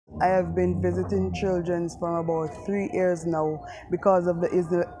I have been visiting children for about 3 years now because of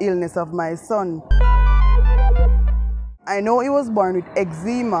the illness of my son. I know he was born with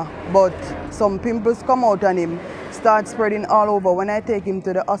eczema, but some pimples come out on him, start spreading all over. When I take him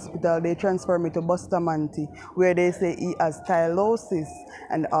to the hospital, they transfer me to Bustamante, where they say he has tylosis.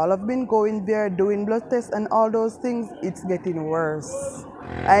 And all I've been going there, doing blood tests and all those things, it's getting worse.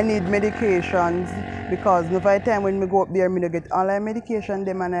 I need medications because by the time when I go up there, I don't get all my medication,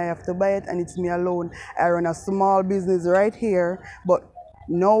 them and I have to buy it, and it's me alone. I run a small business right here, but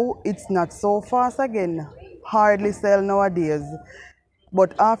now it's not so fast again. Hardly sell nowadays.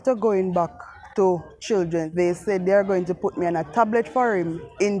 But after going back to children, they said they're going to put me on a tablet for him,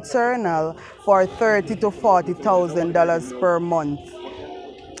 internal, for $30,000 to $40,000 per month.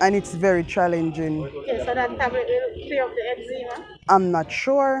 And it's very challenging. Okay, so that tablet will clear up the eczema? I'm not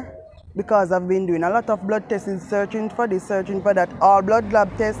sure, because I've been doing a lot of blood tests, searching for this, searching for that. All blood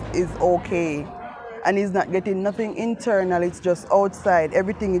lab tests is okay. And he's not getting nothing internal, it's just outside.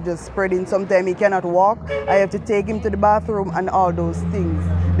 Everything is just spreading. Sometimes he cannot walk. I have to take him to the bathroom and all those things.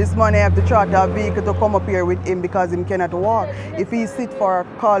 This morning I have to charter a vehicle to come up here with him because he cannot walk. If he sit for a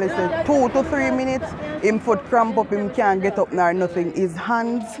call, it's 2 to 3 minutes, him foot cramp up, him can't get up nor nothing. His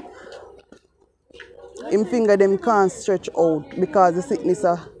hands, him finger them can't stretch out because the sickness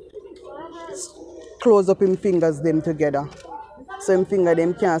close up him fingers them together. So him finger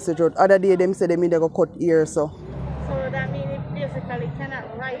them can't stretch out. Other day them say they go cut ear so. So that means it basically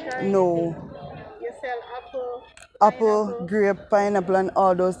cannot write or no. anything. You sell apple, grape, pineapple and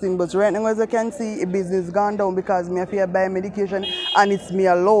all those things. But right now as you can see, the business gone down because me have to buy medication and it's me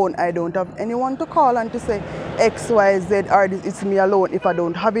alone. I don't have anyone to call and to say X, Y, Z or this, it's me alone. If I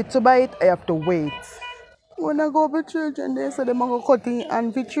don't have it to buy it, I have to wait. When I go up with children, they say they go cutting,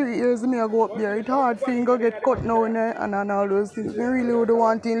 and for 3 years me I go up there. It's hard for him to get cut now and all those things. I really would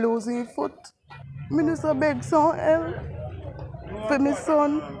want him losing his foot. I just beg some help for my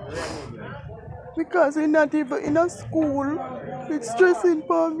son. Because he's not even in a school. It's stressing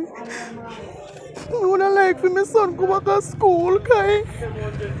for me. I would like for my son to go back to school, okay?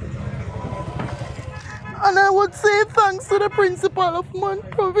 And I would say thanks to the principal of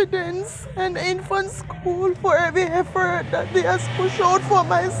Mount Providence and Infant School for every effort that they has pushed out for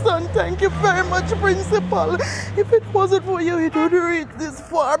my son. Thank you very much, Principal. If it wasn't for you, it would reach this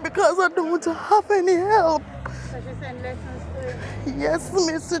far because I don't have any help. So she sent lessons to you? Yes,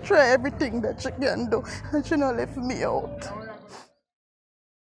 miss, she try everything that she can do and she not left me out.